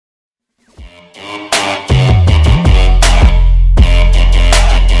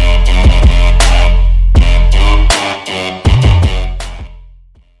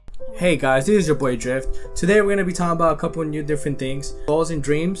Hey guys, this is your boy Drift. Today we're going to be talking about a couple of new different things. Goals and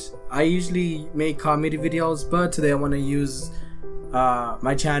dreams. I usually make comedy videos, but today I want to use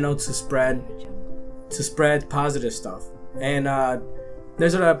my channel to spread positive stuff. And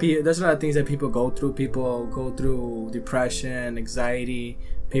there's a lot of things that people go through. People go through depression, anxiety.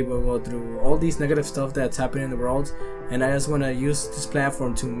 People go through all these negative stuff that's happening in the world. And I just want to use this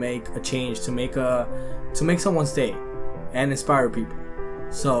platform to make a change, to make someone's day, and inspire people.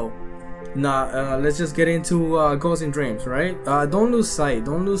 So now let's just get into goals and dreams, right? Don't lose sight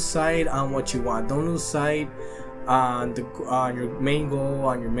on what you want. Don't lose sight on your main goal,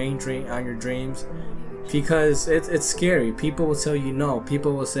 on your main dream, on your dreams, because it's scary. People will tell you no.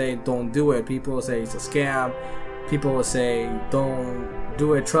 People will say don't do it. People will say it's a scam. People will say don't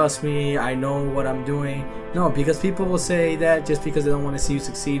do it, trust me, I know what I'm doing. No, because people will say that just because they don't want to see you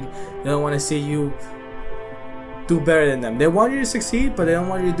succeed. They don't want to see you do better than them. They want you to succeed, but they don't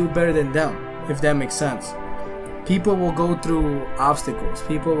want you to do better than them, if that makes sense. People will go through obstacles.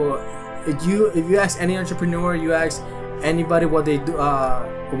 People will, if you ask any entrepreneur, you ask anybody what they do,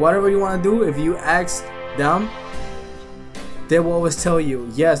 whatever you want to do, if you ask them, they will always tell you,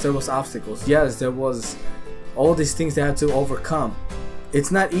 yes, there was obstacles, yes, there was all these things they have to overcome.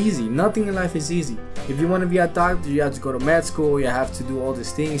 It's not easy. Nothing in life is easy. If you want to be a doctor, you have to go to med school, you have to do all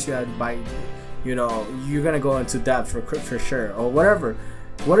these things, you have to buy, you know, you're gonna go into debt for sure, or whatever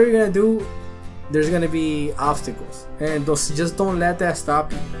are you gonna do? There's gonna be obstacles, and just don't let that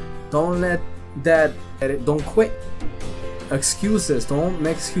stop you. Don't quit. Excuses, don't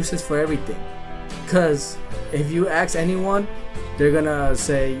make excuses for everything, because if you ask anyone, they're gonna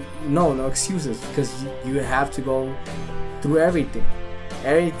say no excuses, because you have to go through everything.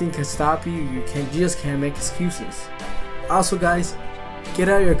 Everything can stop you. You just can't make excuses. Also guys, get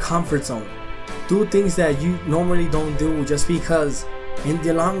out of your comfort zone. Do things that you normally don't do, just because in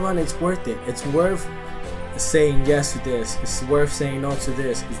the long run it's worth it. It's worth saying yes to this. It's worth saying no to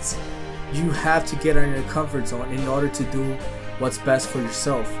this. You have to get out of your comfort zone in order to do what's best for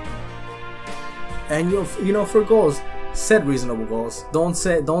yourself. And you know, for goals, set reasonable goals. Don't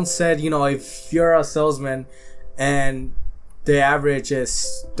set, you know, if you're a salesman and the average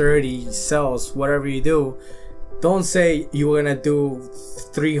is 30 sales, whatever you do, don't say you're gonna do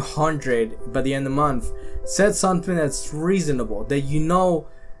 300 by the end of the month. Set something that's reasonable, that you know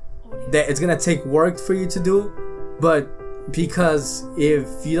that it's gonna take work for you to do, but because if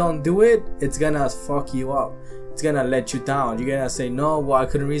you don't do it, it's gonna fuck you up. It's gonna let you down. You're gonna say, no, well, I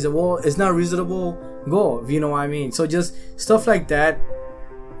couldn't reason. Well, it's not a reasonable goal, if you know what I mean. So just stuff like that.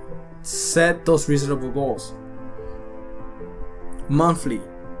 Set those reasonable goals. Monthly.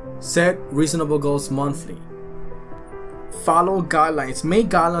 Set reasonable goals monthly. Follow guidelines. Make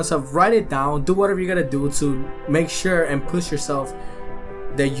guidelines of, write it down. Do whatever you gotta do to make sure and push yourself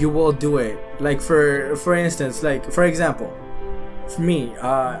that you will do it. Like for instance, like for example, for me,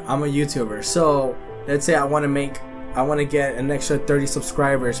 I'm a YouTuber. So let's say I want to get an extra 30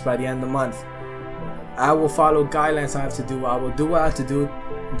 subscribers by the end of the month. I will follow guidelines I have to do. I will do what I have to do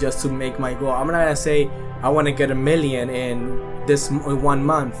just to make my goal. I'm not gonna say I want to get 1 million in this 1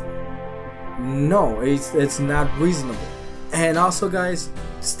 month. No, it's not reasonable. And also guys,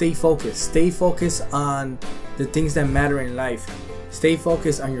 stay focused. Stay focused on the things that matter in life. Stay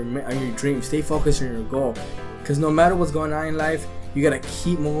focused on your dreams. Stay focused on your goal, because no matter what's going on in life, you gotta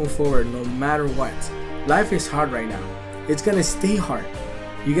keep moving forward no matter what. Life is hard right now. It's gonna stay hard.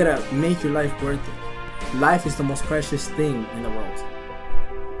 You gotta make your life worth it. Life is the most precious thing in the world.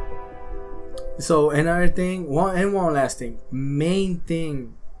 So another thing, one last thing, main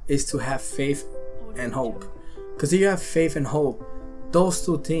thing is to have faith and hope. Because if you have faith and hope, those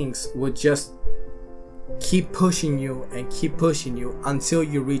two things would just keep pushing you and keep pushing you until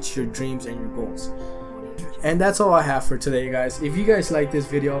you reach your dreams and your goals. And that's all I have for today, guys. If you guys like this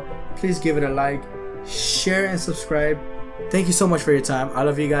video, please give it a like, share and subscribe. Thank you so much for your time. I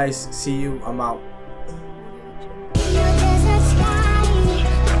love you guys. See you. I'm out.